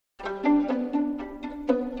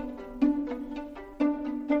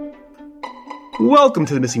Welcome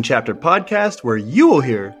to the Missing Chapter podcast, where you will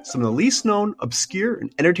hear some of the least known, obscure,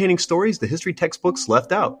 and entertaining stories the history textbooks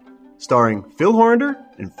left out, starring Phil Horander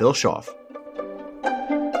and Phil Schaff.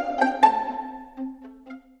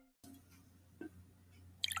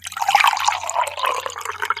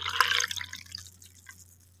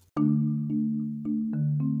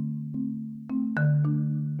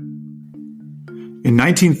 In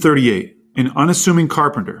 1938, an unassuming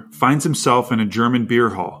carpenter finds himself in a German beer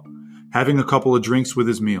hall, having a couple of drinks with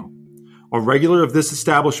his meal. A regular of this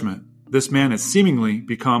establishment, this man has seemingly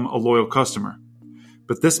become a loyal customer.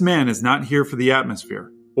 But this man is not here for the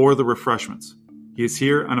atmosphere or the refreshments. He is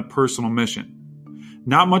here on a personal mission.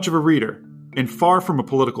 Not much of a reader, and far from a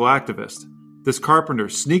political activist, this carpenter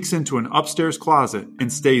sneaks into an upstairs closet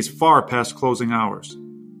and stays far past closing hours.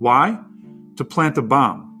 Why? To plant a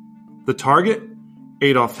bomb. The target?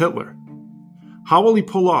 Adolf Hitler. How will he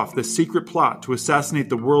pull off this secret plot to assassinate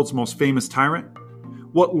the world's most famous tyrant?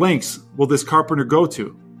 What lengths will this carpenter go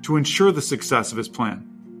to ensure the success of his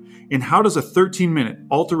plan? And how does a 13-minute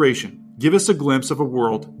alteration give us a glimpse of a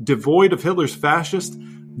world devoid of Hitler's fascist,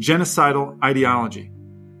 genocidal ideology?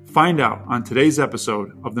 Find out on today's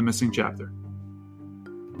episode of The Missing Chapter.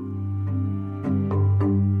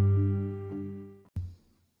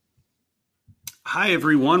 Hi,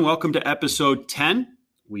 everyone. Welcome to episode 10.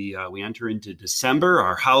 We enter into December,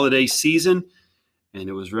 our holiday season, and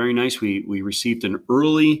it was very nice. We received an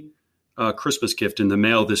early Christmas gift in the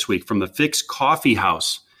mail this week from the Fix Coffee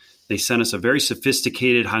House. They sent us a very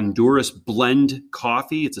sophisticated Honduras blend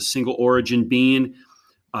coffee. It's a single origin bean.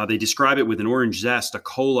 They describe it with an orange zest, a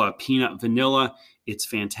cola, peanut, vanilla. It's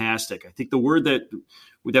fantastic. I think the word that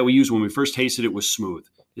we used when we first tasted it was smooth.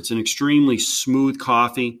 It's an extremely smooth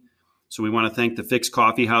coffee. So we want to thank the Fix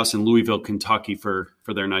Coffee House in Louisville, Kentucky for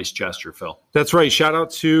their nice gesture, Phil. That's right. Shout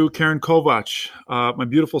out to Karen Kovach, my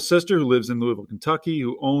beautiful sister who lives in Louisville, Kentucky,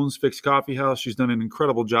 who owns Fix Coffee House. She's done an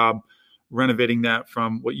incredible job renovating that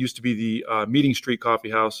from what used to be the Meeting Street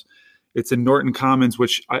Coffee House. It's in Norton Commons,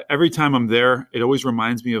 which every time I'm there, it always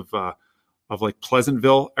reminds me of like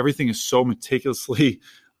Pleasantville. Everything is so meticulously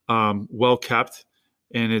well kept,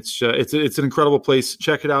 and it's an incredible place.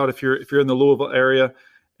 Check it out if you're in the Louisville area.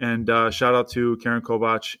 And shout out to Karen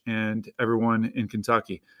Kovach and everyone in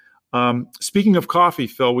Kentucky. Speaking of coffee,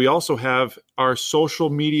 Phil, we also have our social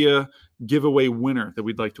media giveaway winner that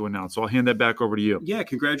we'd like to announce. So I'll hand that back over to you. Yeah,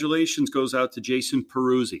 congratulations goes out to Jason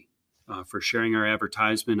Peruzzi for sharing our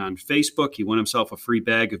advertisement on Facebook. He won himself a free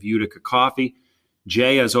bag of Utica coffee.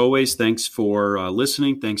 Jay, as always, thanks for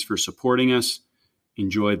listening. Thanks for supporting us.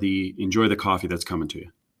 Enjoy the coffee that's coming to you.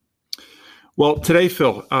 Well, today,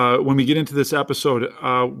 Phil, when we get into this episode,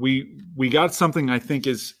 we got something I think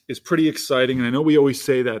is pretty exciting, and I know we always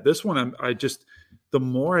say that. This one, the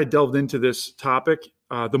more I delved into this topic,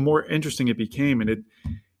 the more interesting it became, and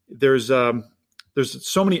there's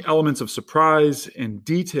so many elements of surprise and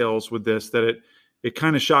details with this that it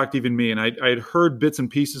kind of shocked even me. And I had heard bits and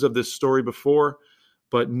pieces of this story before,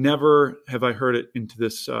 but never have I heard it into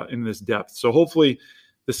this depth. So hopefully,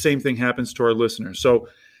 the same thing happens to our listeners. So,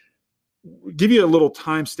 give you a little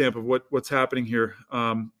timestamp of what's happening here.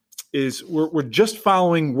 Is we're just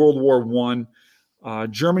following World War I.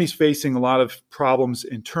 Germany's facing a lot of problems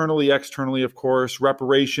internally, externally, of course,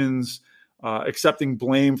 reparations, accepting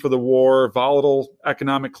blame for the war, volatile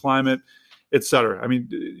economic climate, et cetera. I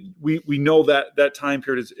mean, we know that time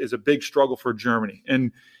period is a big struggle for Germany.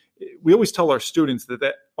 And we always tell our students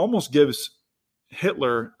that almost gives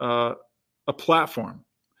Hitler a platform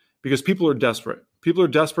because people are desperate. People are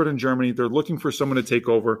desperate in Germany. They're looking for someone to take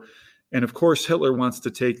over. And of course, Hitler wants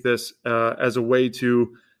to take this as a way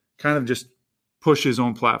to kind of just push his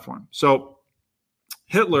own platform. So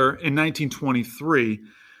Hitler in 1923,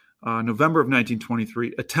 November of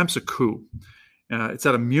 1923, attempts a coup. It's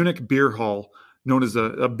at a Munich beer hall known as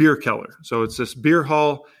a beer keller. So it's this beer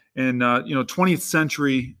hall in 20th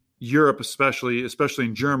century Europe, especially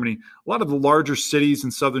in Germany. A lot of the larger cities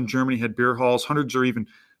in southern Germany had beer halls. Hundreds or even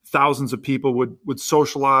thousands of people would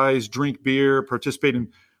socialize, drink beer, participate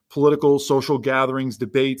in political, social gatherings,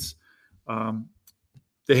 debates.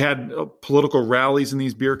 They had political rallies in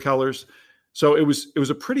these beer kellers. So it was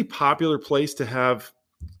a pretty popular place to have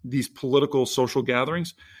these political social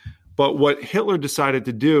gatherings. But what Hitler decided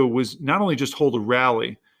to do was not only just hold a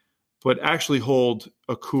rally, but actually hold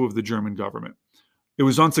a coup of the German government. It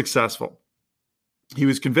was unsuccessful. He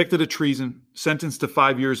was convicted of treason, sentenced to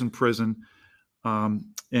 5 years in prison.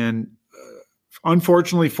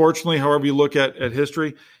 Unfortunately, fortunately, however you look at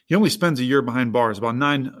history, he only spends a year behind bars, about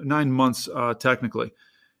nine months technically,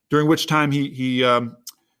 during which time he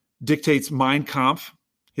dictates Mein Kampf,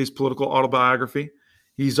 his political autobiography.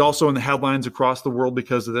 He's also in the headlines across the world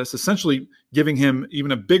because of this, essentially giving him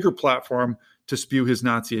even a bigger platform to spew his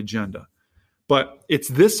Nazi agenda. But it's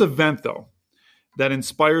this event, though, that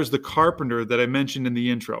inspires the carpenter that I mentioned in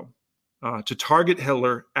the intro to target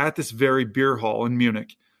Hitler at this very beer hall in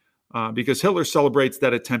Munich, because Hitler celebrates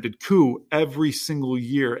that attempted coup every single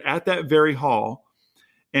year at that very hall.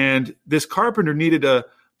 And this carpenter needed to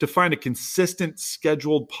find a consistent,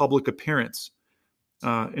 scheduled public appearance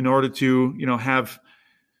in order to, have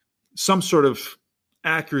some sort of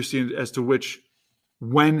accuracy as to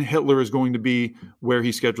when Hitler is going to be where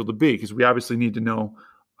he's scheduled to be. Because we obviously need to know,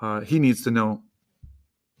 he needs to know,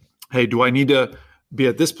 hey, do I need to be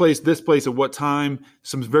at this place, at what time?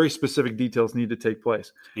 Some very specific details need to take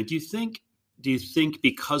place. And do you think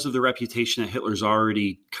because of the reputation that Hitler's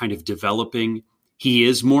already kind of developing, he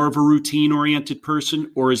is more of a routine-oriented person,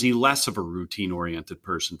 or is he less of a routine-oriented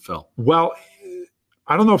person, Phil? Well,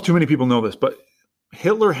 I don't know if too many people know this, but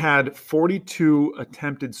Hitler had 42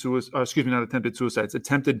 attempted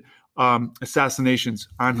assassinations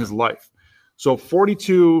on his life. So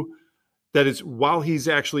 42, that is while he's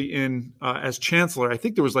actually in as chancellor. I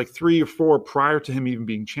think there was like 3 or 4 prior to him even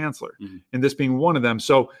being chancellor, and this being one of them.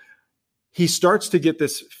 So he starts to get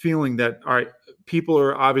this feeling that, all right, people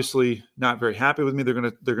are obviously not very happy with me.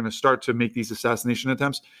 They're gonna start to make these assassination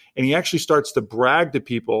attempts, and he actually starts to brag to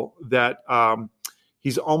people that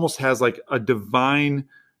he's almost has like a divine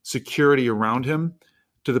security around him,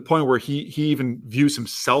 to the point where he even views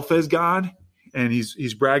himself as God, and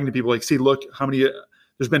he's bragging to people like, see, look how many.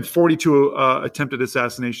 There's been 42 attempted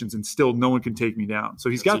assassinations, and still no one can take me down. So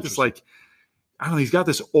he's got this he's got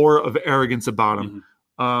this aura of arrogance about him.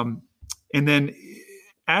 And then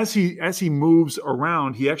as he moves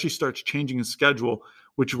around, he actually starts changing his schedule,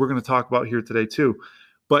 which we're going to talk about here today too.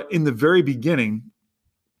 But in the very beginning,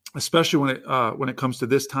 especially when it comes to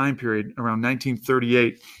this time period around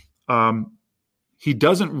 1938, he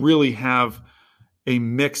doesn't really have a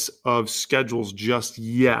mix of schedules just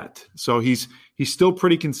yet. So he's still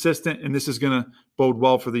pretty consistent, and this is going to bode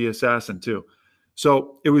well for the assassin too.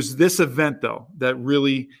 So it was this event, though, that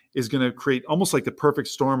really is going to create almost like the perfect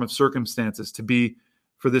storm of circumstances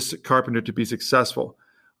for this carpenter to be successful.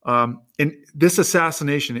 And this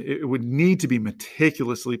assassination, it would need to be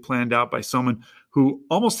meticulously planned out by someone who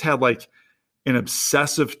almost had like an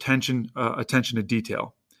obsessive attention to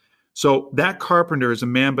detail. So that carpenter is a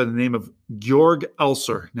man by the name of Georg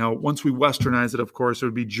Elser. Now, once we westernize it, of course, it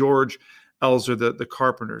would be George Elser, the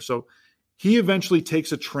carpenter. So he eventually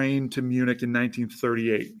takes a train to Munich in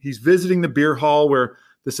 1938. He's visiting the beer hall where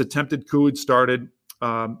this attempted coup had started.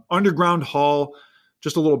 Underground hall,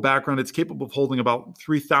 just a little background, it's capable of holding about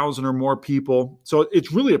 3,000 or more people. So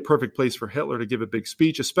it's really a perfect place for Hitler to give a big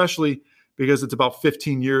speech, especially because it's about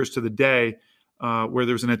 15 years to the day where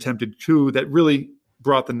there was an attempted coup that really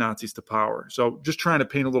brought the Nazis to power. So just trying to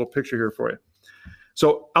paint a little picture here for you.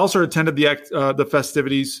 So Elser attended the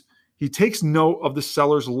festivities. He takes note of the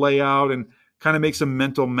cellar's layout and kind of makes some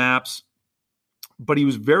mental maps. But he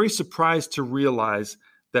was very surprised to realize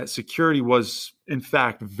that security was, in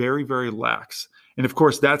fact, very, very lax. And of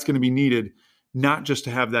course, that's going to be needed not just to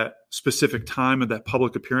have that specific time of that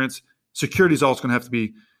public appearance. Security is also going to have to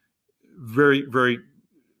be very, very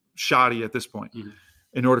shoddy at this point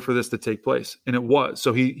in order for this to take place. And it was.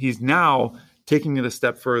 So he's now taking it a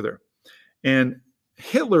step further. And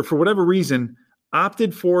Hitler, for whatever reason,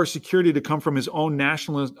 opted for security to come from his own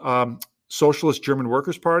nationalist, socialist German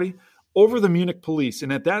Workers' Party over the Munich police.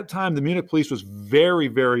 And at that time, the Munich police was very,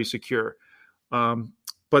 very secure.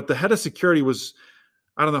 But the head of security was,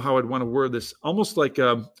 I don't know how I'd want to word this, almost like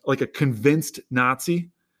a convinced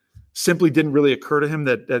Nazi. Simply didn't really occur to him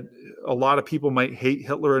that a lot of people might hate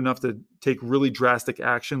Hitler enough to take really drastic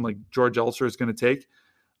action like George Elser is going to take.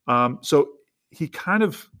 So he kind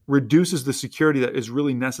of reduces the security that is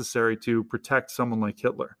really necessary to protect someone like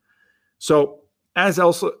Hitler. So as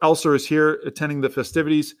Elser is here attending the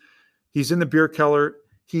festivities, he's in the beer cellar.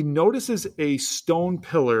 He notices a stone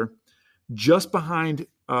pillar just behind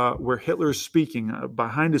where Hitler is speaking,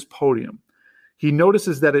 behind his podium. He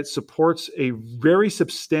notices that it supports a very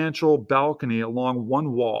substantial balcony along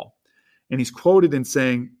one wall. And he's quoted in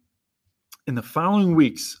saying, "In the following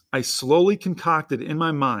weeks, I slowly concocted in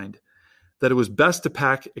my mind that it was best to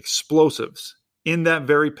pack explosives in that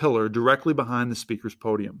very pillar directly behind the speaker's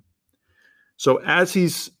podium." So as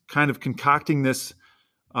he's kind of concocting this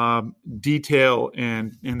detail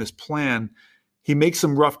and this plan, he makes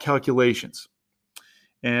some rough calculations.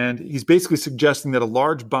 And he's basically suggesting that a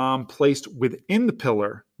large bomb placed within the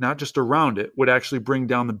pillar, not just around it, would actually bring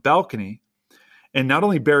down the balcony and not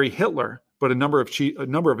only bury Hitler, but a number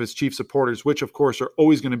of his chief supporters, which of course are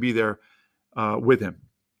always going to be there with him.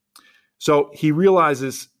 So he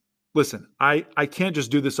realizes, listen, I can't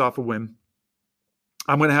just do this off a whim.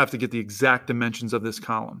 I'm going to have to get the exact dimensions of this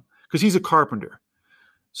column because he's a carpenter.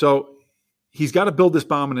 So he's got to build this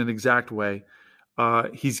bomb in an exact way.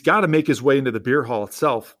 He's got to make his way into the beer hall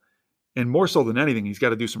itself. And more so than anything, he's got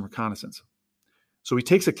to do some reconnaissance. So he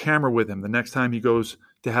takes a camera with him the next time he goes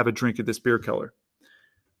to have a drink at this beer cellar.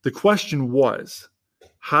 The question was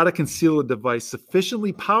how to conceal a device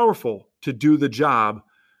sufficiently powerful to do the job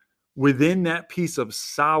within that piece of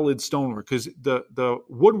solid stonework, because the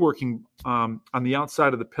woodworking on the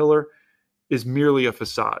outside of the pillar is merely a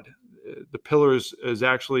facade. The pillar is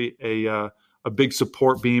actually a big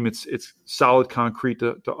support beam. It's solid concrete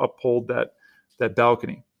to uphold that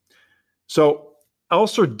balcony. So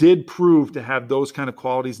Elser did prove to have those kind of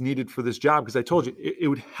qualities needed for this job, because I told you it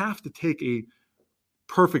would have to take a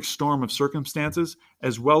perfect storm of circumstances,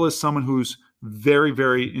 as well as someone who's very,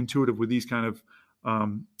 very intuitive with these kind of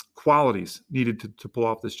qualities needed to pull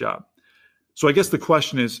off this job. So I guess the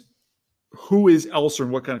question is, who is Elser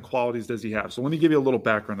and what kind of qualities does he have? So let me give you a little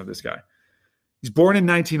background of this guy. He's born in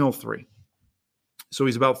 1903. So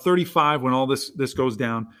he's about 35 when all this goes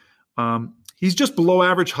down. He's just below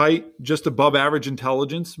average height, just above average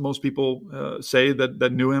intelligence. Most people say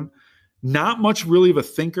that knew him. Not much really of a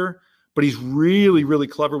thinker, but he's really, really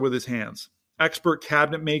clever with his hands. Expert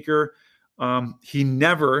cabinet maker. He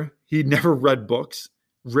never read books,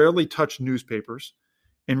 rarely touched newspapers,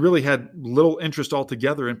 and really had little interest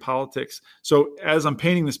altogether in politics. So as I'm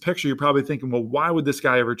painting this picture, you're probably thinking, well, why would this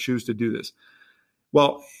guy ever choose to do this?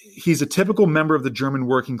 Well, he's a typical member of the German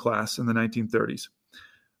working class in the 1930s.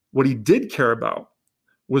 What he did care about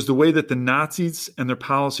was the way that the Nazis and their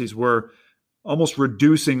policies were almost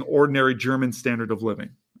reducing ordinary German standard of living.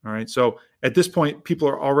 All right. So at this point, people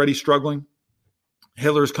are already struggling.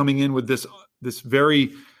 Hitler's coming in with this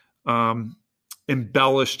very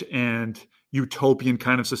embellished and utopian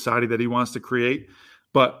kind of society that he wants to create,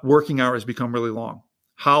 but working hours become really long.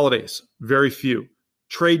 Holidays, very few.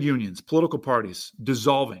 Trade unions, political parties,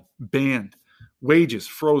 dissolving, banned, wages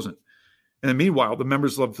frozen. And meanwhile, the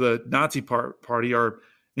members of the Nazi party are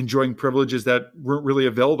enjoying privileges that weren't really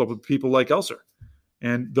available to people like Elser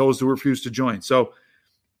and those who refused to join. So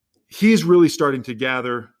he's really starting to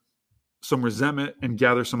gather some resentment and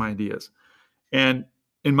gather some ideas. And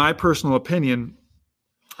in my personal opinion,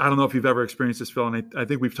 I don't know if you've ever experienced this, Phil, and I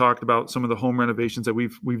think we've talked about some of the home renovations that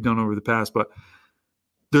we've done over the past, but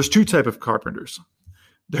there's two types of carpenters.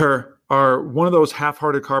 There are one of those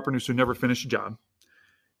half-hearted carpenters who never finish a job.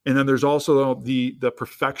 And then there's also the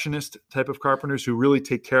perfectionist type of carpenters who really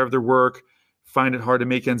take care of their work, find it hard to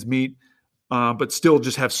make ends meet, but still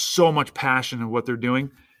just have so much passion in what they're doing.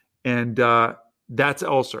 And that's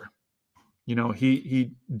Elser. You know,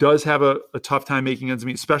 he does have a tough time making ends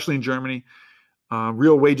meet, especially in Germany.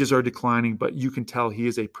 Real wages are declining, but you can tell he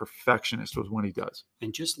is a perfectionist with what he does.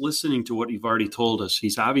 And just listening to what you've already told us,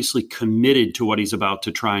 he's obviously committed to what he's about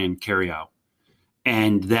to try and carry out.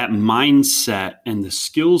 And that mindset and the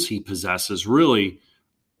skills he possesses really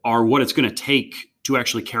are what it's going to take to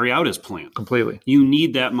actually carry out his plan. Completely. You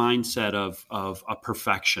need that mindset of a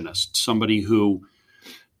perfectionist, somebody who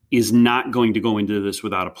is not going to go into this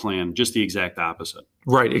without a plan, just the exact opposite.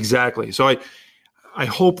 Right, exactly. So I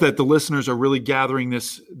hope that the listeners are really gathering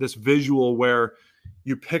this visual where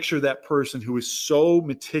you picture that person who is so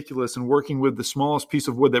meticulous and working with the smallest piece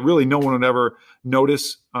of wood that really no one would ever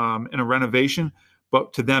notice in a renovation,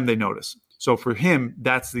 but to them they notice. So for him,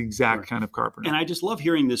 that's the exact kind of carpenter. And I just love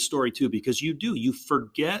hearing this story too, because you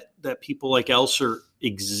forget that people like Elser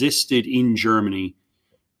existed in Germany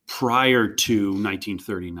prior to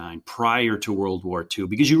 1939, prior to World War II,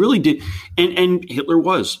 because you really did. And Hitler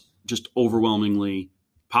was just overwhelmingly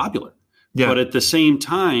popular. Yeah. But at the same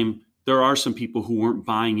time, there are some people who weren't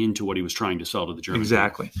buying into what he was trying to sell to the Germans.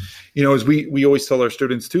 Exactly. You know, as we always tell our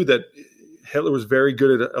students too, that Hitler was very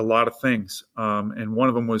good at a lot of things. And one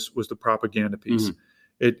of them was the propaganda piece.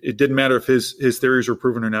 Mm-hmm. It didn't matter if his theories were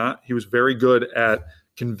proven or not. He was very good at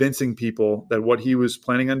convincing people that what he was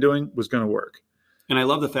planning on doing was going to work. And I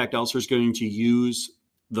love the fact Elser is going to use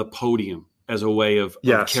the podium as a way of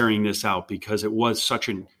carrying this out, because it was such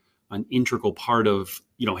an integral part of,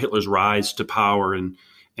 Hitler's rise to power and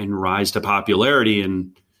rise to popularity,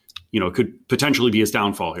 and, it could potentially be his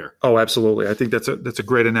downfall here. Oh, absolutely. I think that's a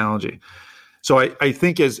great analogy. So I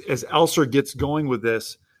think as Elser gets going with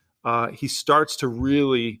this, he starts to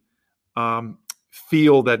really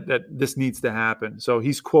feel that this needs to happen. So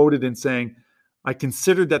he's quoted in saying, "I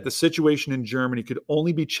considered that the situation in Germany could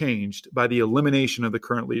only be changed by the elimination of the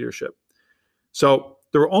current leadership." So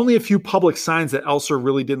there were only a few public signs that Elser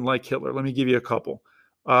really didn't like Hitler. Let me give you a couple.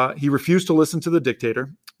 He refused to listen to the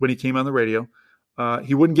dictator when he came on the radio.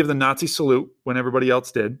 He wouldn't give the Nazi salute when everybody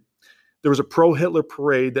else did. There was a pro-Hitler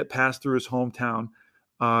parade that passed through his hometown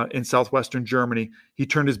in southwestern Germany. He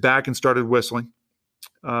turned his back and started whistling.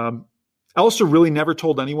 Elser really never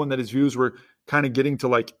told anyone that his views were kind of getting to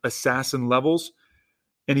like assassin levels,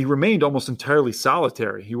 and he remained almost entirely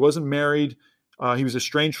solitary. He wasn't married. He was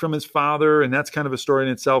estranged from his father, and that's kind of a story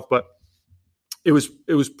in itself, but it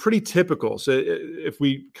was pretty typical. So if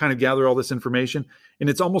we kind of gather all this information, and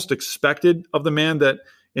it's almost expected of the man that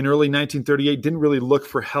in early 1938 didn't really look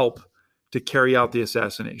for help to carry out the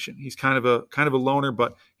assassination. He's kind of a loner,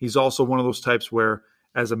 but he's also one of those types where,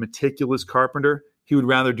 as a meticulous carpenter, he would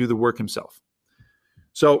rather do the work himself.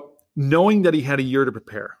 So knowing that he had a year to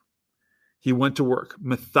prepare, he went to work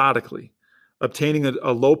methodically, obtaining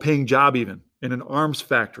a low-paying job even in an arms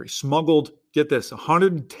factory, smuggled, get this,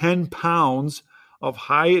 110 pounds of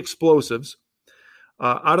high explosives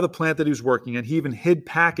out of the plant that he was working at. He even hid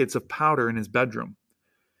packets of powder in his bedroom.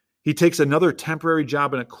 He takes another temporary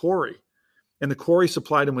job in a quarry, and the quarry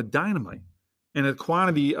supplied him with dynamite and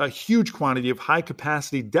a huge quantity of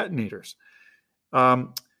high-capacity detonators.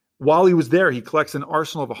 While he was there, he collects an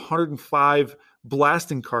arsenal of 105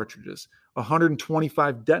 blasting cartridges,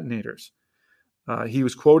 125 detonators. He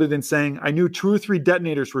was quoted in saying, "I knew 2 or 3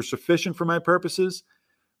 detonators were sufficient for my purposes,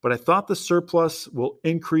 but I thought the surplus will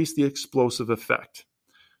increase the explosive effect."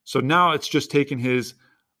 So now it's just taken his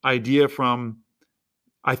idea from,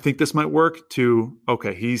 I think this might work, to,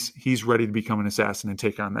 okay, he's ready to become an assassin and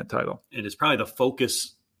take on that title. And it's probably the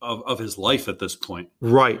focus of his life at this point.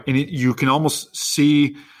 Right. And you can almost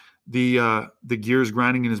see the gears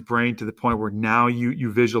grinding in his brain to the point where now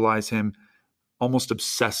you visualize him almost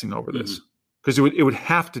obsessing over this. Because it would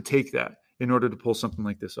have to take that in order to pull something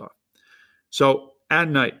like this off. So at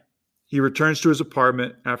night, he returns to his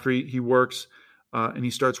apartment after he works, and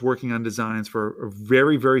he starts working on designs for a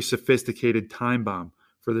very, very sophisticated time bomb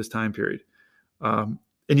for this time period.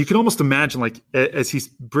 And you can almost imagine, like, as he's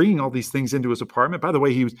bringing all these things into his apartment. By the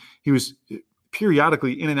way, he was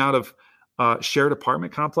periodically in and out of shared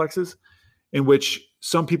apartment complexes in which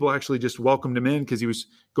some people actually just welcomed him in because he was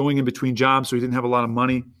going in between jobs, so he didn't have a lot of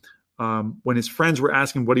money. When his friends were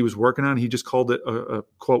asking what he was working on, he just called it a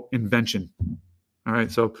quote, invention. All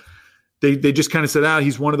right. So they just kind of said,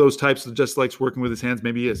 he's one of those types that just likes working with his hands.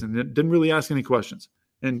 Maybe he is. And didn't really ask any questions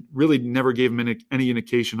and really never gave him any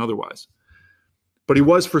indication otherwise. But he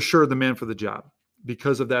was for sure the man for the job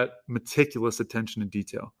because of that meticulous attention to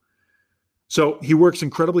detail. So he works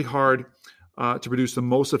incredibly hard to produce the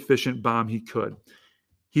most efficient bomb he could.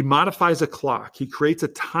 He modifies a clock. He creates a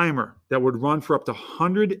timer that would run for up to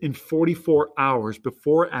 144 hours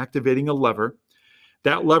before activating a lever.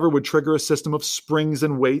 That lever would trigger a system of springs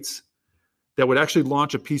and weights that would actually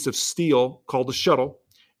launch a piece of steel called a shuttle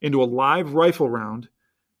into a live rifle round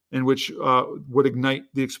in which would ignite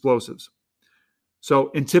the explosives.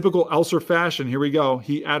 So in typical Elser fashion, here we go,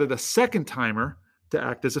 he added a second timer to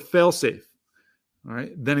act as a failsafe. All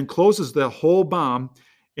right, then encloses the whole bomb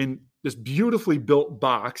in this beautifully built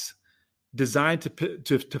box designed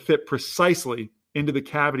to fit precisely into the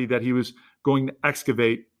cavity that he was going to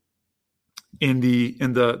excavate in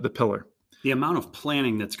the pillar. The amount of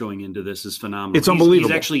planning that's going into this is phenomenal. It's unbelievable.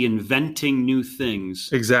 He's actually inventing new things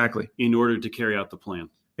exactly in order to carry out the plan.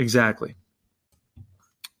 Exactly.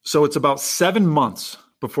 So it's about 7 months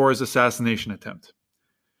before his assassination attempt.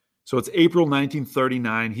 So it's April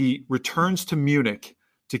 1939. He returns to Munich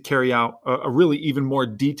to carry out a really even more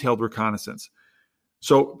detailed reconnaissance.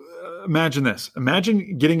 So imagine this.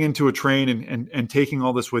 Imagine getting into a train and taking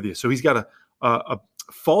all this with you. So he's got a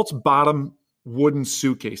false bottom wooden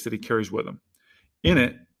suitcase that he carries with him. In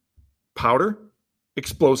it, powder,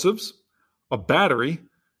 explosives, a battery,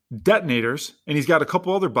 detonators, and he's got a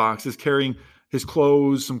couple other boxes carrying his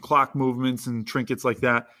clothes, some clock movements and trinkets like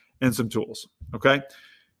that, and some tools. Okay.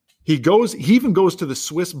 He even goes to the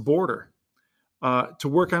Swiss border to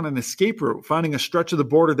work on an escape route, finding a stretch of the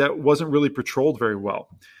border that wasn't really patrolled very well.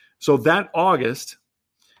 So that August,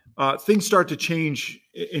 things start to change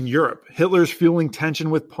in Europe. Hitler's fueling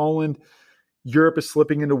tension with Poland. Europe is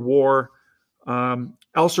slipping into war.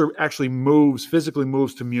 Elser actually physically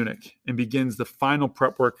moves to Munich and begins the final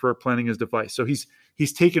prep work for planning his device. So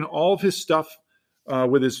he's taken all of his stuff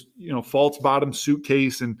with his false bottom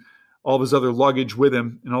suitcase and all of his other luggage with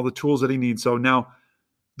him and all the tools that he needs. So now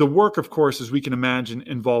the work, of course, as we can imagine,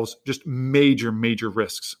 involves just major, major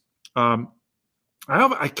risks. I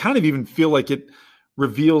kind of even feel like it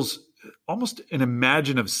reveals almost an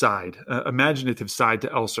imaginative side to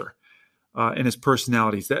Elser and his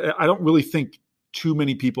personalities that I don't really think too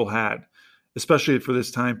many people had, especially for this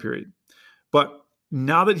time period. But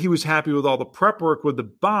now that he was happy with all the prep work with the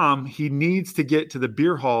bomb, he needs to get to the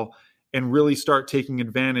beer hall and really start taking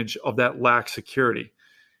advantage of that lax security.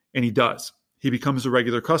 And he does. He becomes a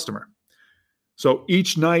regular customer. So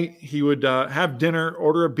each night he would have dinner,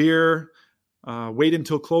 order a beer, wait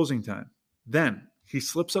until closing time. Then he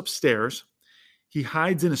slips upstairs. He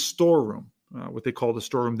hides in a storeroom, what they called a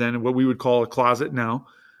storeroom then, and what we would call a closet now,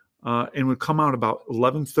 and would come out about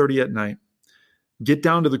 11:30 at night, get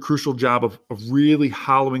down to the crucial job of really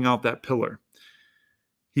hollowing out that pillar.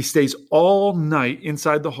 He stays all night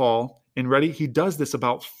inside the hall and ready. He does this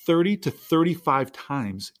about 30 to 35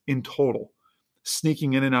 times in total,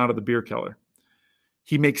 sneaking in and out of the beer cellar.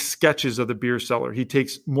 He makes sketches of the beer cellar. He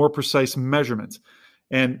takes more precise measurements.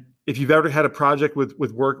 And if you've ever had a project with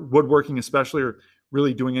woodworking especially, or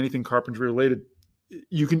really doing anything carpentry related,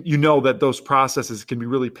 you know that those processes can be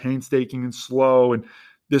really painstaking and slow. And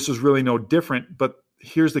this is really no different. But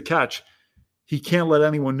here's the catch. He can't let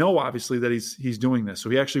anyone know, obviously, that he's doing this. So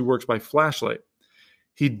he actually works by flashlight.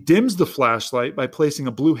 He dims the flashlight by placing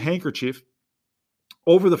a blue handkerchief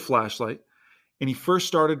over the flashlight. And he first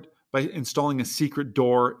started by installing a secret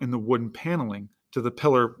door in the wooden paneling to the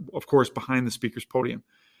pillar, of course, behind the speaker's podium.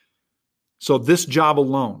 So this job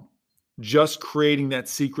alone, just creating that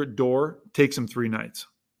secret door, takes him 3 nights.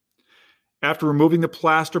 After removing the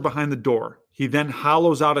plaster behind the door, he then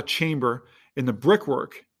hollows out a chamber in the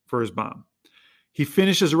brickwork for his bomb. He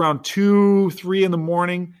finishes around 2, 3 in the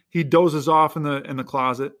morning. He dozes off in the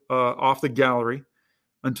closet, off the gallery,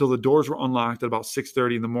 until the doors were unlocked at about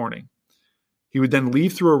 6:30 in the morning. He would then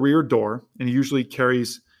leave through a rear door, and he usually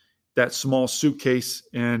carries that small suitcase,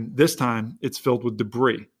 and this time it's filled with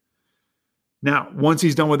debris. Now, once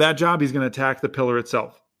he's done with that job, he's going to attack the pillar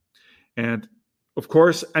itself. And of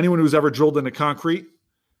course, anyone who's ever drilled into concrete,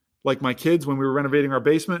 like my kids when we were renovating our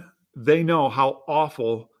basement, they know how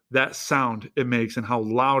awful that sound it makes and how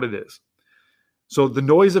loud it is. So the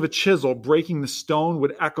noise of a chisel breaking the stone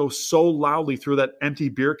would echo so loudly through that empty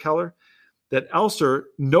beer cellar that Elser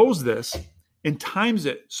knows this and times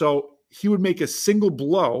it. So he would make a single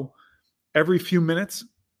blow every few minutes.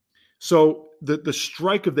 So the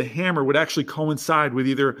strike of the hammer would actually coincide with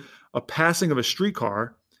either a passing of a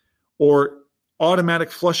streetcar or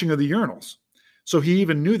automatic flushing of the urinals. So he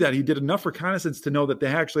even knew that. He did enough reconnaissance to know that they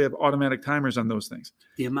actually have automatic timers on those things.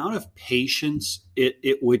 The amount of patience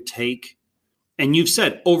it would take, and you've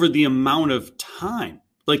said over the amount of time,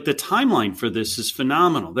 like the timeline for this is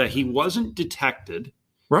phenomenal, that he wasn't detected,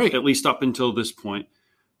 right? At least up until this point.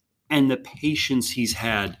 And the patience he's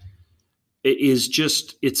had is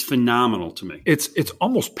just, it's phenomenal to me. It's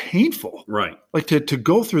almost painful. Right. Like to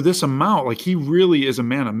go through this amount, like he really is a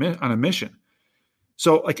man on a mission.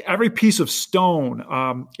 So like every piece of stone,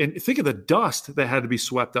 and think of the dust that had to be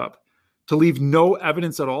swept up to leave no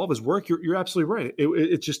evidence at all of his work. You're absolutely right.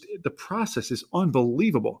 It's just, the process is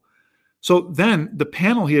unbelievable. So then the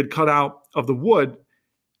panel he had cut out of the wood,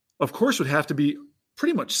 of course, would have to be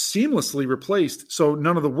pretty much seamlessly replaced. So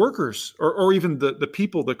none of the workers or even the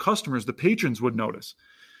people, the customers, the patrons would notice.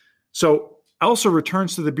 So Elser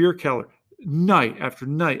returns to the beer cellar night after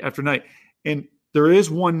night after night. And there is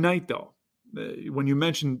one night though, when you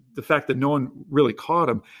mentioned the fact that no one really caught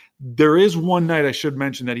him, there is one night I should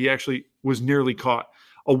mention that he actually was nearly caught.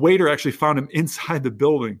 A waiter actually found him inside the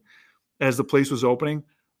building as the place was opening.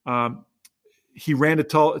 He ran to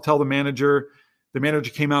tell the manager. The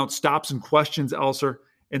manager came out, stops and questions Elser,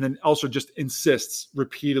 and then Elser just insists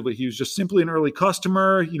repeatedly. He was just simply an early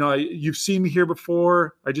customer. You've seen me here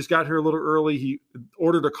before. I just got here a little early. He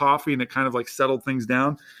ordered a coffee, and it kind of like settled things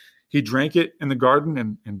down. He drank it in the garden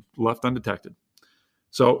and left undetected.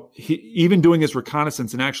 So he, even doing his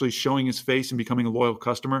reconnaissance and actually showing his face and becoming a loyal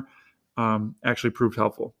customer actually proved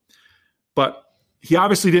helpful. But he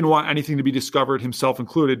obviously didn't want anything to be discovered, himself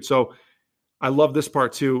included. So I love this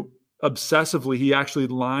part too. Obsessively, he actually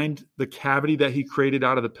lined the cavity that he created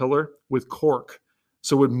out of the pillar with cork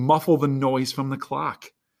so it would muffle the noise from the clock.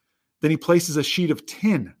 Then he places a sheet of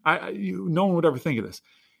tin. No one would ever think of this.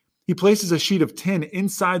 He places a sheet of tin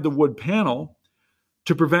inside the wood panel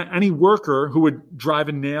to prevent any worker who would drive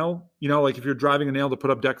a nail, like if you're driving a nail to put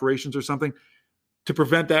up decorations or something, to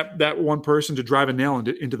prevent that one person to drive a nail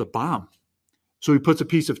into the bomb. So he puts a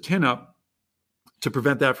piece of tin up to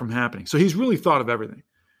prevent that from happening. So he's really thought of everything.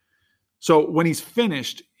 So when he's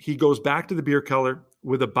finished, he goes back to the beer cellar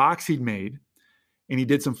with a box he'd made, and he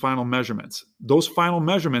did some final measurements. Those final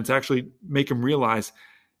measurements actually make him realize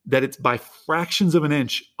that it's by fractions of an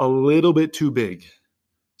inch a little bit too big.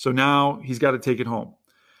 So now he's got to take it home.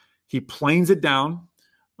 He planes it down,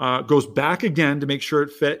 goes back again to make sure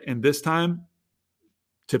it fit, and this time,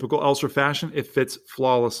 typical Elser fashion, it fits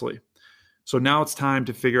flawlessly. So now it's time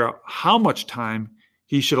to figure out how much time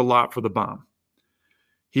he should allot for the bomb.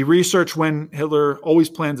 He researched when Hitler always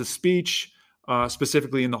plans a speech,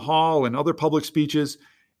 specifically in the hall and other public speeches.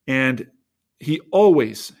 And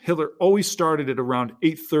Hitler always started at around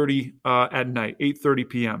 8:30 at night, 8:30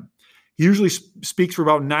 p.m. He usually speaks for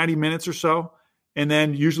about 90 minutes or so, and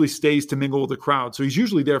then usually stays to mingle with the crowd. So he's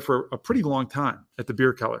usually there for a pretty long time at the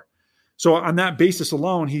Bierkeller. So on that basis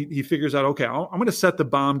alone, he figures out, okay, I'm going to set the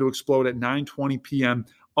bomb to explode at 9:20 p.m.,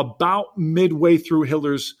 about midway through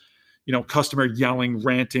Hitler's, customary yelling,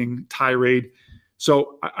 ranting, tirade.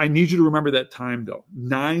 So I need you to remember that time, though,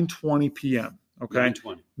 9:20 p.m., okay?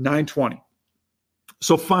 9:20.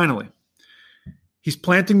 So finally, he's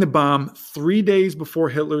planting the bomb 3 days before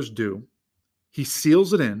Hitler's due. He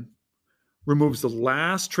seals it in, removes the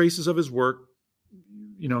last traces of his work,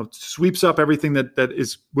 sweeps up everything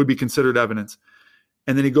that would be considered evidence.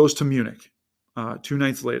 And then he goes to Munich 2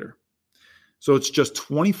 nights later. So it's just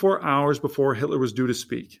 24 hours before Hitler was due to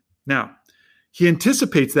speak. Now, he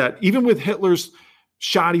anticipates that even with Hitler's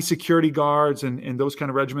shoddy security guards and those kind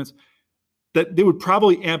of regiments, that they would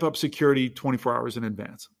probably amp up security 24 hours in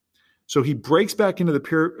advance. So he breaks back into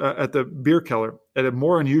at the Bierkeller at a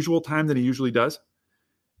more unusual time than he usually does.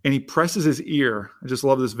 And he presses his ear, I just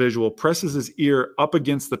love this visual, presses his ear up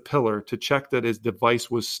against the pillar to check that his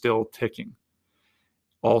device was still ticking.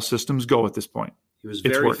 All systems go at this point. He was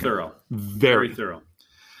very thorough. Very thorough.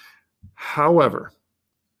 However,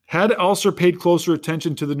 had Elser paid closer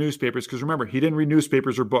attention to the newspapers, because remember, he didn't read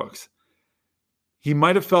newspapers or books, he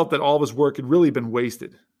might have felt that all of his work had really been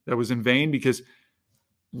wasted. That was in vain, because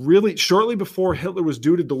really shortly before Hitler was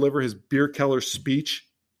due to deliver his Bierkeller speech,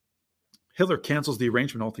 Hitler cancels the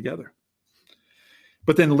arrangement altogether.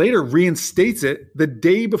 But then later reinstates it the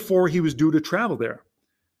day before he was due to travel there.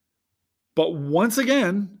 But once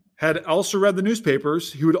again, had Elser read the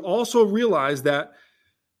newspapers, he would also realize that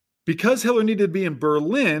because Hitler needed to be in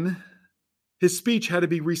Berlin, his speech had to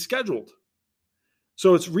be rescheduled.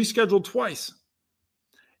 So it's rescheduled twice.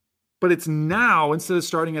 But it's now, instead of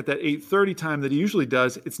starting at that 8:30 time that he usually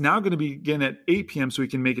does, it's now going to begin at 8 p.m. so he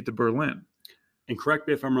can make it to Berlin. And correct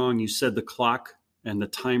me if I'm wrong, you said the clock and the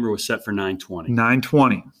timer was set for 9:20.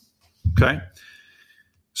 9:20. Okay.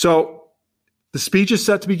 So the speech is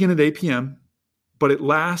set to begin at 8 p.m., but it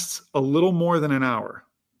lasts a little more than an hour.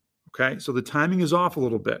 Okay. So the timing is off a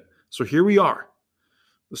little bit. So here we are.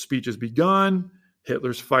 The speech has begun.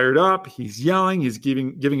 Hitler's fired up. He's yelling. He's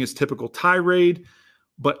giving his typical tirade.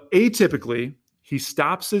 But atypically, he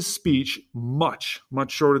stops his speech much,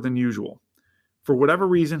 much shorter than usual. For whatever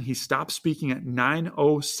reason, he stopped speaking at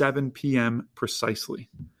 9:07 p.m. precisely.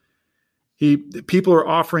 People are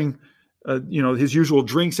offering, his usual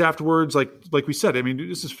drinks afterwards. Like we said, I mean,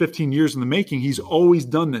 this is 15 years in the making. He's always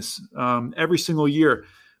done this every single year.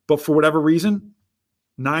 But for whatever reason,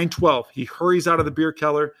 9:12, he hurries out of the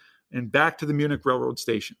Bierkeller and back to the Munich railroad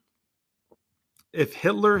station. If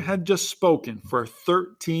Hitler had just spoken for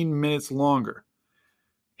 13 minutes longer,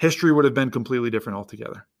 history would have been completely different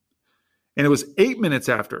altogether. And it was 8 minutes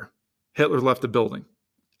after Hitler left the building.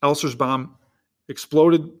 Elser's bomb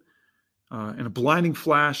exploded in a blinding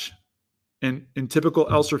flash. And in typical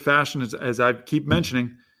Elser fashion, as I keep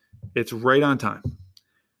mentioning, it's right on time.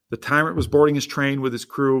 The tyrant was boarding his train with his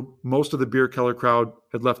crew. Most of the Bierkeller crowd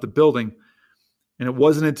had left the building. And it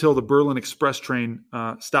wasn't until the Berlin Express train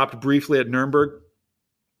stopped briefly at Nuremberg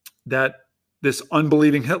that this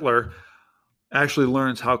unbelieving Hitler actually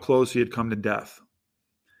learns how close he had come to death.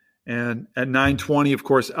 And at 9:20, of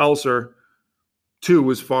course, Elser, too,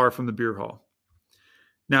 was far from the beer hall.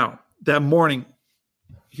 Now, that morning,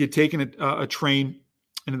 he had taken a train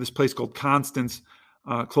into this place called Constance,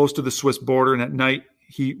 close to the Swiss border. And at night,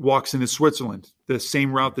 he walks into Switzerland, the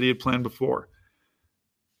same route that he had planned before.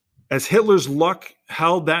 As Hitler's luck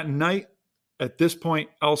held that night, at this point,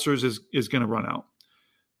 Elser's is going to run out.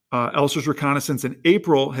 Elser's reconnaissance in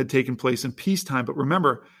April had taken place in peacetime. But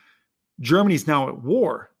remember, Germany's now at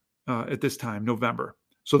war at this time, November.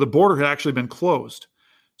 So the border had actually been closed.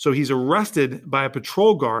 So he's arrested by a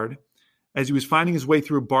patrol guard as he was finding his way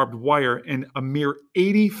through barbed wire in a mere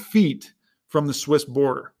 80 feet from the Swiss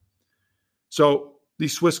border. So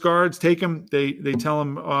these Swiss guards take him. They tell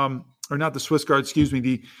him, or not the Swiss guards, excuse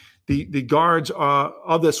me, the guards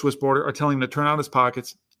of the Swiss border are telling him to turn out his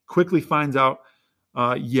pockets. Quickly finds out,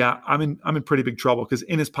 I'm in pretty big trouble, because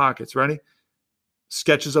in his pockets, ready?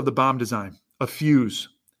 Sketches of the bomb design, a fuse,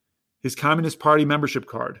 his Communist Party membership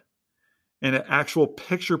card, and an actual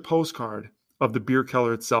picture postcard of the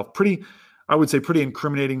Bierkeller itself. Pretty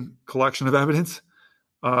incriminating collection of evidence,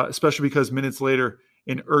 especially because minutes later,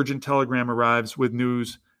 an urgent telegram arrives with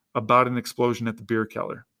news about an explosion at the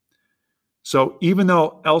Bierkeller. So even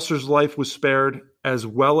though Elser's life was spared as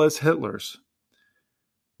well as Hitler's,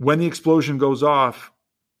 when the explosion goes off,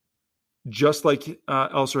 just like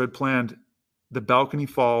Elser had planned, the balcony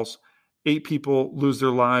falls, 8 people lose their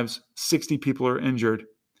lives, 60 people are injured,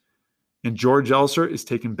 and George Elser is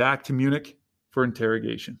taken back to Munich for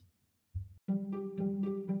interrogation.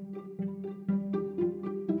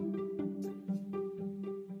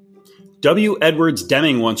 W. Edwards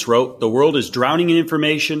Deming once wrote, "The world is drowning in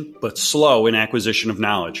information, but slow in acquisition of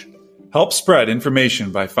knowledge." Help spread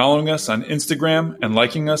information by following us on Instagram and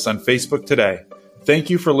liking us on Facebook today.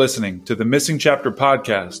 Thank you for listening to the Missing Chapter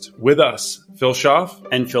podcast with us, Phil Schaff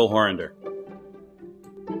and Phil Horander.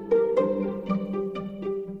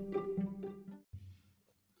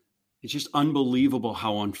 It's just unbelievable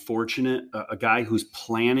how unfortunate a guy whose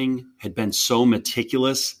planning had been so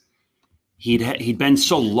meticulous. He'd been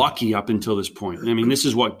so lucky up until this point. I mean, this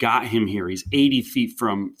is what got him here. He's 80 feet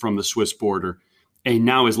from the Swiss border, and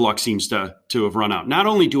now his luck seems to have run out. Not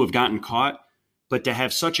only to have gotten caught, but to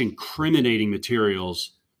have such incriminating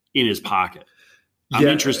materials in his pocket. I'm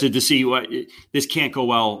interested to see what this can't go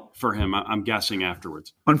well for him. I'm guessing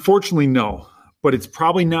afterwards. Unfortunately, no, but it's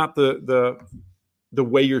probably not the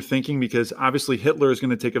way you're thinking, because obviously Hitler is going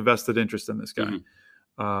to take a vested interest in this guy.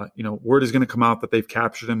 Mm-hmm. Word is going to come out that they've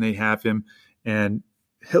captured him, they have him, and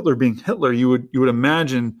Hitler being Hitler, you would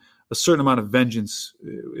imagine a certain amount of vengeance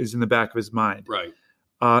is in the back of his mind. Right.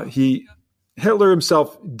 Hitler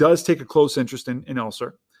himself does take a close interest in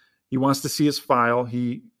Elser. He wants to see his file.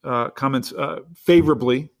 He comments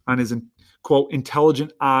favorably on his, quote,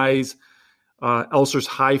 intelligent eyes, Elser's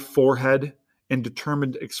high forehead, and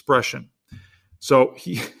determined expression. So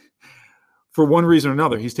he, for one reason or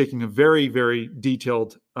another, he's taking a very, very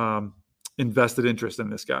detailed, invested interest in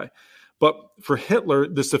this guy. But for Hitler,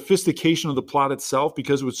 the sophistication of the plot itself,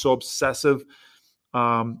 because it was so obsessive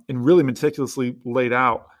and really meticulously laid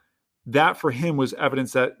out, that for him was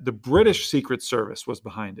evidence that the British Secret Service was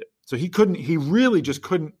behind it. So he really just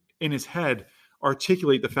couldn't in his head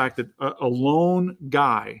articulate the fact that a lone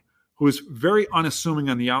guy who was very unassuming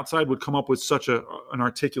on the outside would come up with such an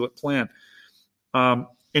articulate plan. And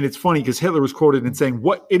it's funny because Hitler was quoted in saying,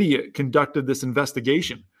 "What idiot conducted this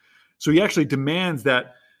investigation?" So he actually demands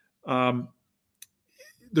that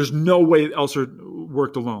there's no way Elser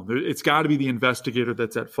worked alone. It's got to be the investigator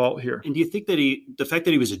that's at fault here. And do you think that the fact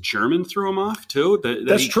that he was a German threw him off too? That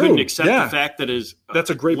that's he true. Couldn't accept the fact that that's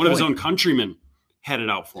a great one point. of his own countrymen had it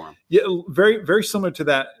out for him. Yeah, very, very similar to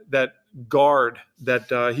that guard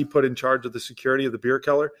that he put in charge of the security of the beer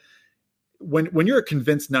cellar. When you're a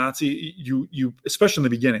convinced Nazi, you especially in the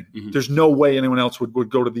beginning, mm-hmm. there's no way anyone else would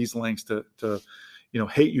go to these lengths to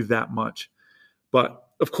hate you that much. But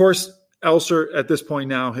of course, Elser at this point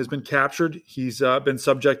now has been captured. He's been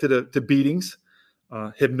subjected to beatings,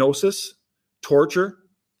 hypnosis, torture,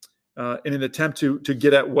 in an attempt to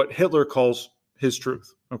get at what Hitler calls his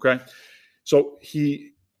truth. Okay, so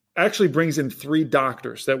he actually brings in 3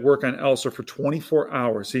 doctors that work on Elser for 24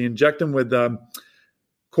 hours. He injects him with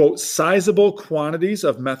quote, sizable quantities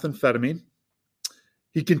of methamphetamine.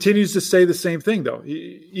 He continues to say the same thing, though.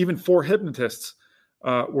 Even 4 hypnotists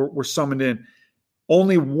were summoned in.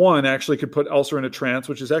 Only one actually could put Elser in a trance,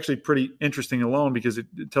 which is actually pretty interesting alone because it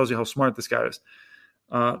tells you how smart this guy is.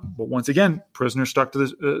 But once again, prisoner stuck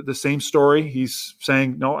to the same story. He's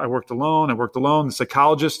saying, no, I worked alone. The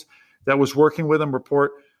psychologist that was working with him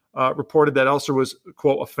reported that Elser was,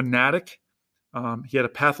 quote, a fanatic. He had a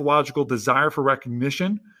pathological desire for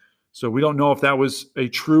recognition. So we don't know if that was a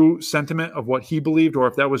true sentiment of what he believed or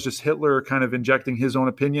if that was just Hitler kind of injecting his own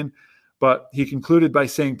opinion. But he concluded by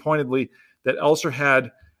saying pointedly that Elser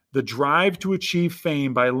had the drive to achieve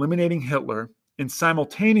fame by eliminating Hitler and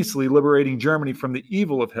simultaneously liberating Germany from the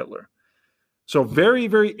evil of Hitler. So very,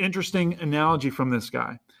 very interesting analogy from this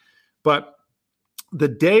guy. But the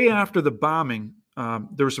day after the bombing,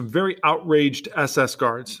 there were some very outraged SS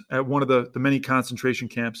guards at one of the many concentration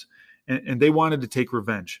camps, and they wanted to take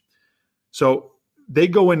revenge. So they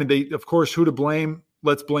go in and they, of course, who to blame?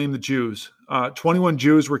 Let's blame the Jews. 21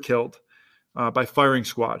 Jews were killed by firing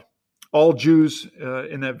squad. All Jews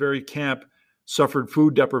in that very camp suffered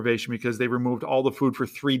food deprivation because they removed all the food for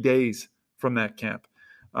 3 days from that camp.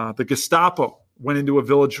 The Gestapo went into a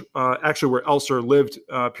village, actually where Elser lived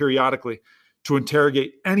periodically, to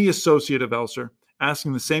interrogate any associate of Elser,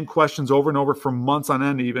 asking the same questions over and over for months on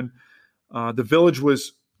end even. The village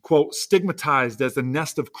was, quote, stigmatized as a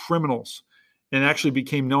nest of criminals and actually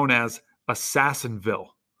became known as Assassinville.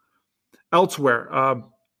 Elsewhere,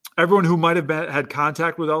 everyone who might have had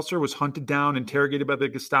contact with Elser was hunted down, interrogated by the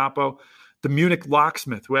Gestapo. The Munich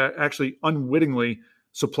locksmith, who actually unwittingly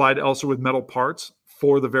supplied Elser with metal parts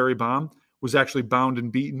for the very bomb, was actually bound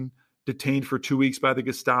and beaten, detained for 2 weeks by the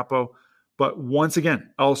Gestapo. But once again,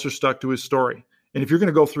 Elster stuck to his story. And if you're going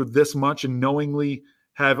to go through this much and knowingly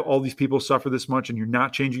have all these people suffer this much and you're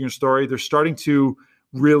not changing your story, they're starting to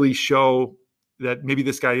really show that maybe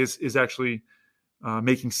this guy is actually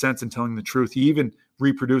making sense and telling the truth. He even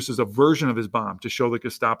reproduces a version of his bomb to show the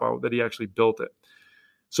Gestapo that he actually built it.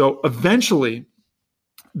 So eventually,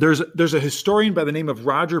 there's a historian by the name of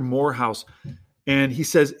Roger Morehouse, and he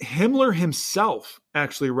says Himmler himself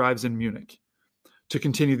actually arrives in Munich to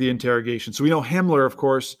continue the interrogation. So we know Himmler, of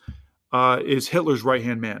course, is Hitler's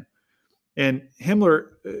right-hand man. And Himmler,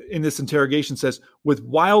 in this interrogation, says, with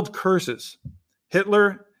wild curses,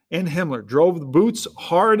 Hitler and Himmler drove the boots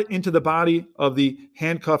hard into the body of the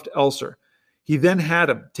handcuffed Elster. He then had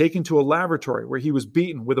him taken to a laboratory where he was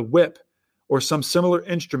beaten with a whip or some similar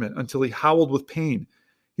instrument until he howled with pain.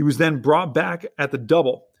 He was then brought back at the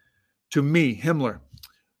double to me, Himmler,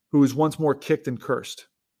 who was once more kicked and cursed.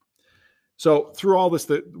 So through all this,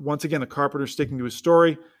 once again, the carpenter sticking to his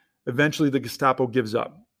story. Eventually, the Gestapo gives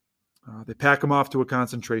up. They pack him off to a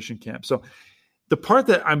concentration camp. So the part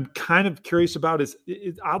that I'm kind of curious about is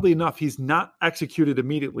oddly enough, he's not executed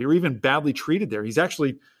immediately or even badly treated there. He's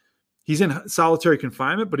in solitary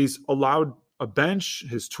confinement, but he's allowed a bench,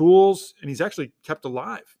 his tools, and he's actually kept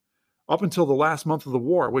alive up until the last month of the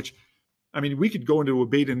war, which, I mean, we could go into a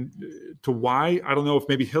debate to why. I don't know if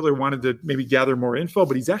maybe Hitler wanted to maybe gather more info,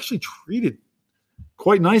 but he's actually treated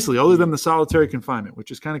quite nicely other than the solitary confinement,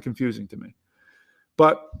 which is kind of confusing to me.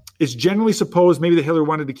 But it's generally supposed maybe that Hitler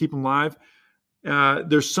wanted to keep him alive.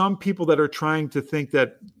 There's some people that are trying to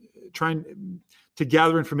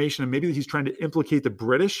gather information, and maybe that he's trying to implicate the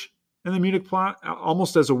British in the Munich plot,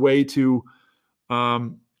 almost as a way to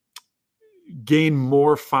gain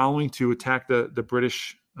more following to attack the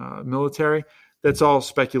British military. That's all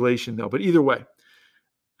speculation, though. But either way,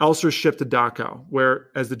 Elster's shipped to Dachau, where,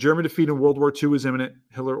 as the German defeat in World War II was imminent,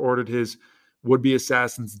 Hitler ordered his would-be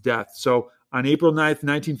assassin's death. So on April 9th,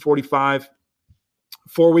 1945,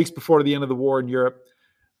 4 weeks before the end of the war in Europe,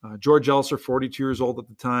 George Elster, 42 years old at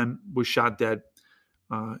the time, was shot dead.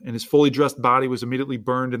 And his fully dressed body was immediately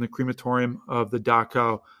burned in the crematorium of the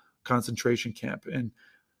Dachau concentration camp. And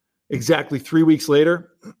exactly 3 weeks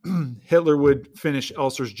later, Hitler would finish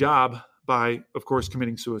Elster's job by, of course,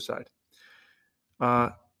 committing suicide.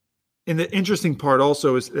 And the interesting part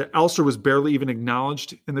also is that Elster was barely even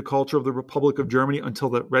acknowledged in the culture of the Republic of Germany until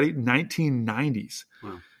the 1990s.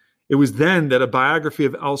 Wow. It was then that a biography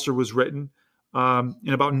of Elster was written, and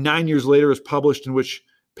about 9 years later was published, in which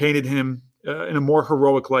painted him in a more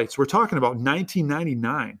heroic light. So we're talking about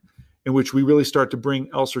 1999, in which we really start to bring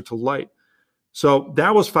Elster to light. So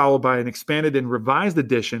that was followed by an expanded and revised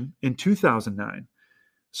edition in 2009.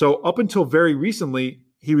 So up until very recently,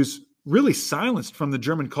 he was really silenced from the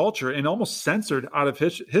German culture and almost censored out of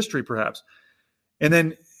history, perhaps. And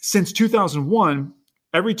then since 2001,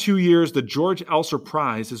 every 2 years, the George Elster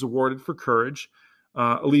Prize is awarded for courage.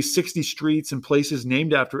 At least 60 streets and places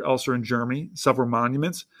named after Elster in Germany, several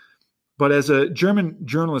monuments. But as a German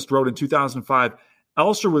journalist wrote in 2005,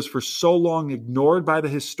 Elster was for so long ignored by the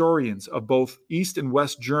historians of both East and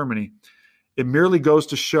West Germany, it merely goes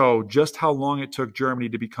to show just how long it took Germany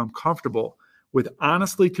to become comfortable with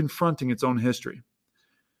honestly confronting its own history.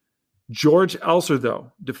 George Elster,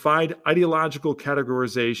 though, defied ideological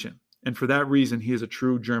categorization, and for that reason, he is a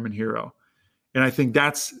true German hero. And I think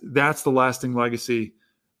that's the lasting legacy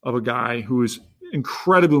of a guy who is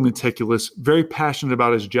incredibly meticulous, very passionate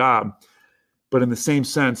about his job, but in the same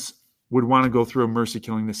sense would want to go through a mercy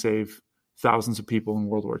killing to save thousands of people in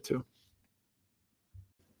World War II.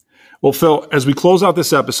 Well, Phil, as we close out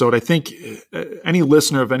this episode, I think any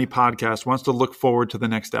listener of any podcast wants to look forward to the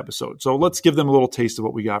next episode. So let's give them a little taste of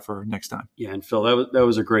what we got for next time. Yeah, and Phil, that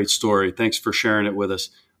was a great story. Thanks for sharing it with us.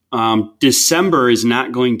 December is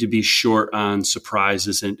not going to be short on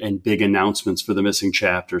surprises and big announcements for the missing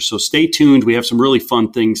chapter. So stay tuned. We have some really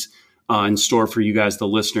fun things in store for you guys, the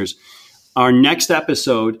listeners. Our next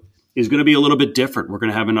episode is going to be a little bit different. We're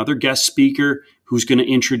going to have another guest speaker who's going to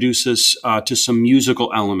introduce us to some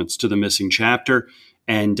musical elements to the missing chapter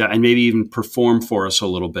and maybe even perform for us a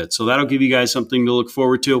little bit. So that'll give you guys something to look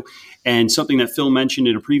forward to. And something that Phil mentioned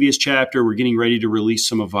in a previous chapter, we're getting ready to release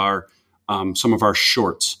some of our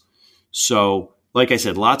shorts. So like I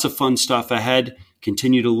said, lots of fun stuff ahead.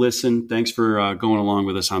 Continue to listen. Thanks for going along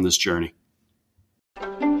with us on this journey.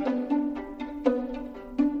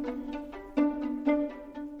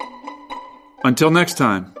 Until next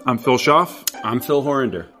time, I'm Phil Schaff. I'm Phil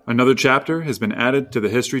Horander. Another chapter has been added to the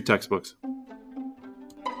history textbooks.